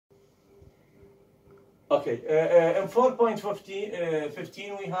Okay, in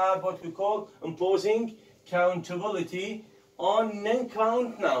 4.15 we have what we call imposing countability on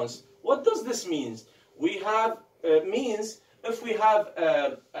non-count nouns. What does this mean? We have means if we have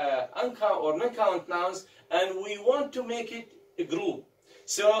uncount or non-count nouns and we want to make it a group.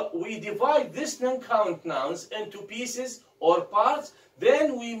 So we divide this non-count nouns into pieces or parts,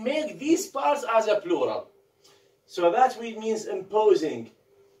 then we make these parts as a plural. So that means imposing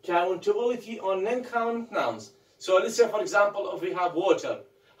countability on non-count nouns. So let's say, for example, if we have water,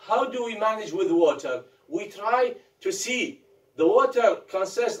 how do we manage with water? We try to see the water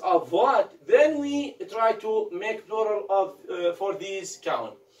consists of what, then we try to make plural of for these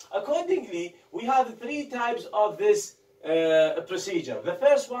count. Accordingly, we have three types of this procedure. The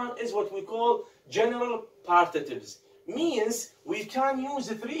first one is what we call general partitives. Means we can use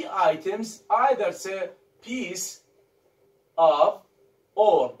the three items, either say piece of,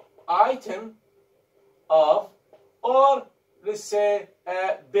 or item of, or let's say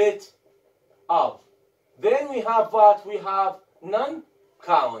a bit of. Then we have what? We have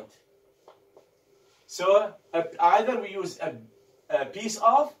non-count. So either we use a piece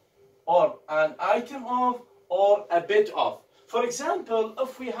of, or an item of, or a bit of. For example,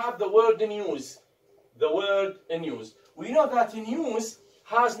 if we have the word news, we know that news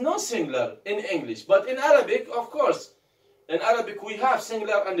has no singular in English, but in Arabic, of course, in Arabic we have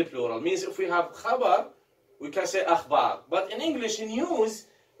singular and plural. Means if we have khabar, we can say akhbar. But in English, news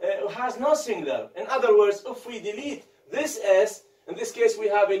has no singular. In other words, if we delete this s, in this case we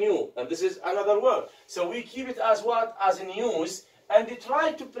have a new, and this is another word. So we keep it as what? As a news, and we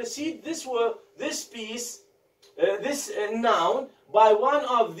try to precede this word, this piece, this noun by one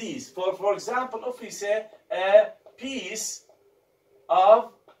of these. For example, if we say a piece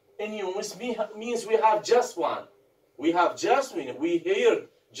of news, means we have just one. We have just, we hear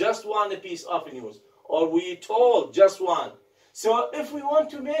just one piece of news, or we told just one. So if we want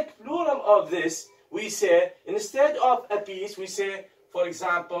to make plural of this, we say, instead of a piece, we say, for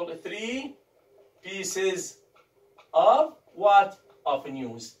example, 3 pieces of what? Of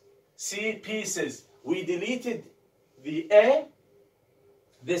news. See, pieces. We deleted the a,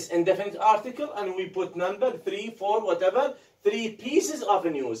 this indefinite article, and we put number 3, 4, whatever, 3 pieces of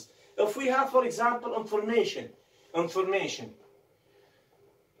news. If we have, for example, information.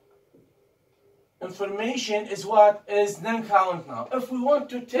 Information is what? Is non-count now. If we want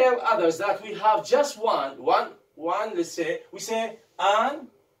to tell others that we have just one, let's say, we say an,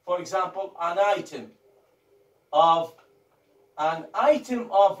 for example, an item of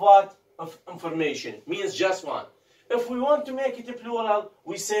what? Of information, means just one. If we want to make it a plural,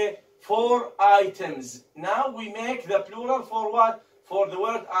 we say 4 items. Now we make the plural for what? For the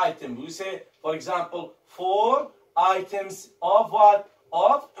word item. We say, for example, 4 items of what?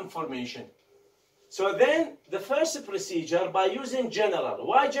 Of information. So then the first procedure by using general.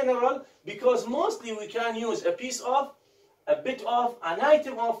 Why general? Because mostly we can use a piece of, a bit of, an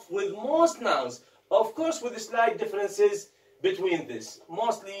item of with most nouns. Of course, with slight differences between this.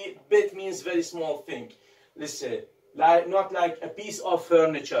 Mostly bit means very small thing. Let's say, not like a piece of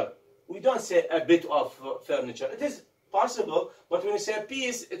furniture. We don't say a bit of furniture. It is possible, but when we say a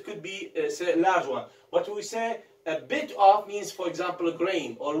piece, it could be say a large one. But when we say a bit of means, for example, a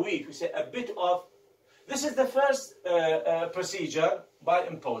grain or wheat. We say a bit of. This is the first procedure by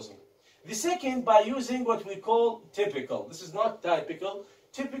imposing. The second, by using what we call typical. This is not typical.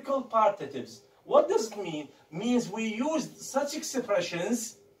 Typical partitives. What does it mean? Means we use such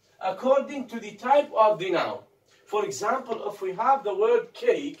expressions according to the type of the noun. For example, if we have the word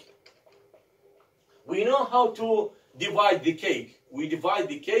cake, we know how to divide the cake. We divide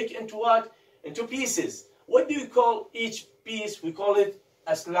the cake into what? Into pieces. What do we call each piece? We call it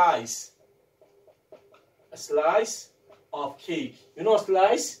a slice. A slice of cake. You know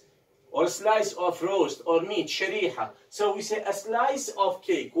slice? Or a slice of roast or meat, shariha. So we say a slice of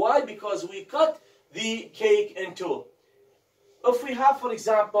cake. Why? Because we cut the cake in two. If we have, for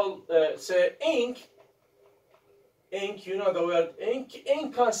example, say ink, you know the word ink.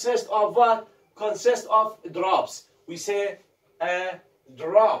 Ink consists of what? Consists of drops. We say a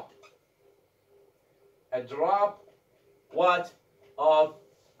drop. A drop, what? Of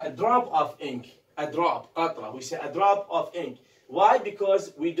a drop of ink. A drop, qatra. We say a drop of ink. Why?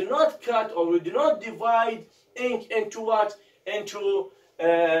 Because we do not cut or we do not divide ink into what? Into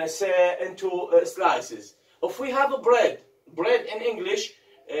slices. If we have a bread in English,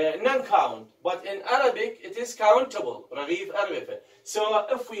 non-count, but in Arabic it is countable. رغيف أرغفة. So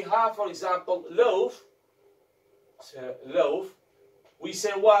if we have, for example, loaf, we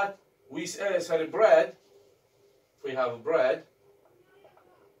say what? We say bread. If we have bread,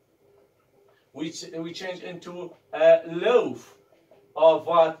 we change into a loaf of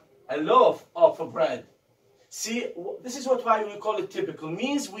what? A loaf of bread. See, this is why we call it typical.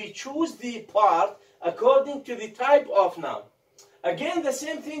 Means we choose the part according to the type of noun. Again, the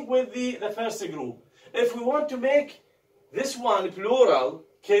same thing with the first group. If we want to make this one plural,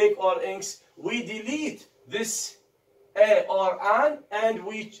 cake or inks, we delete this a or an and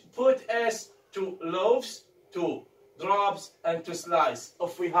we put s to loaves, to drops, and to slice.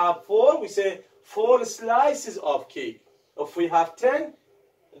 If we have 4, we say 4 slices of cake. If we have 10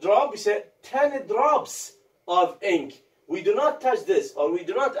 drops, we say 10 drops of ink. We do not touch this, or we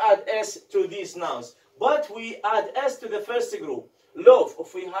do not add s to these nouns, but we add s to the first group. Loaf,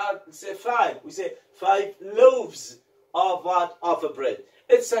 if we have, say 5, we say 5 loaves of what? Of a bread,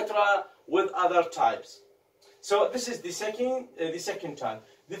 etc. with other types. So this is the second type.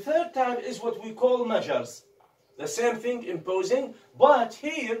 The third type is what we call measures. The same thing, imposing, but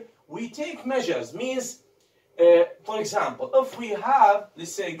here we take measures. Means, for example, if we have,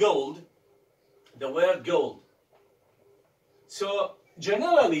 let's say, gold, the word gold. So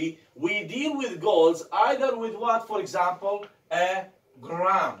generally we deal with golds either with what? For example, a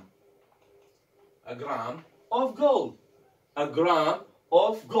gram of gold. A gram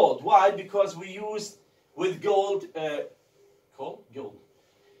of gold. Why? Because we use with gold, gold.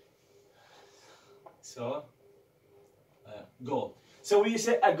 So, gold. So we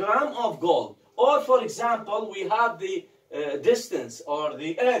say a gram of gold. Or for example, we have the distance or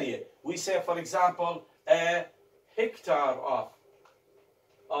the area. We say, for example, a hectare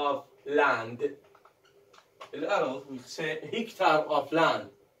of land. We say hectare of land.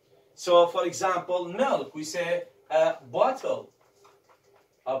 So for example, milk, we say a bottle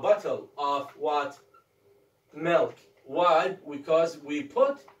of what? Milk. Why? Because we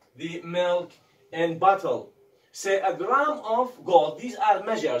put the milk in bottle. Say a gram of gold. These are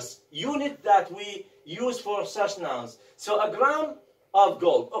measures, unit that we use for such nouns. So a gram of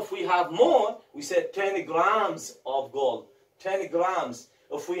gold. If we have more, we say 10 grams of gold. 10 grams.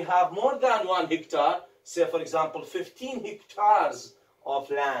 If we have more than 1 hectare, say for example 15 hectares of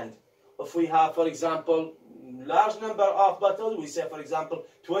land. If we have, for example, large number of bottles, we say for example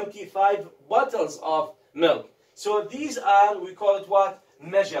 25 bottles of milk. So these are, we call it what?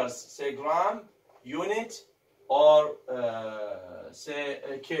 Measures. Say gram, unit, or say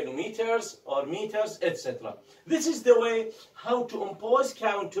kilometers or meters, etc. This is the way how to impose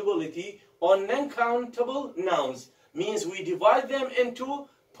countability on non-countable nouns. Means we divide them into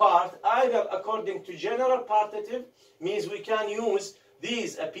part, either according to general partitive, means we can use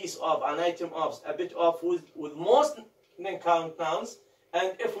these, a piece of, an item of, a bit of, with most non-count nouns.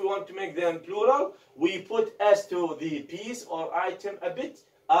 And if we want to make them plural, we put s to the piece or item a bit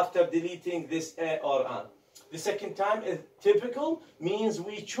after deleting this a or an. The second time is typical, means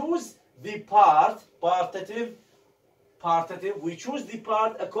we choose the part, partitive, we choose the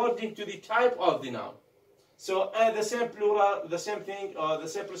part according to the type of the noun. So the same plural, the same thing, or the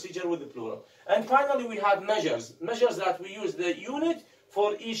same procedure with the plural. And finally we have measures. Measures that we use the unit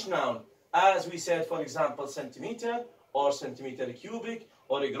for each noun. As we said, for example, centimeter, or centimeter cubic,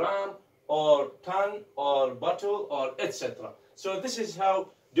 or a gram, or ton, or bottle, or etc. So this is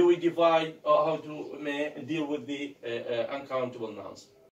how do we divide, or how to deal with the uncountable nouns.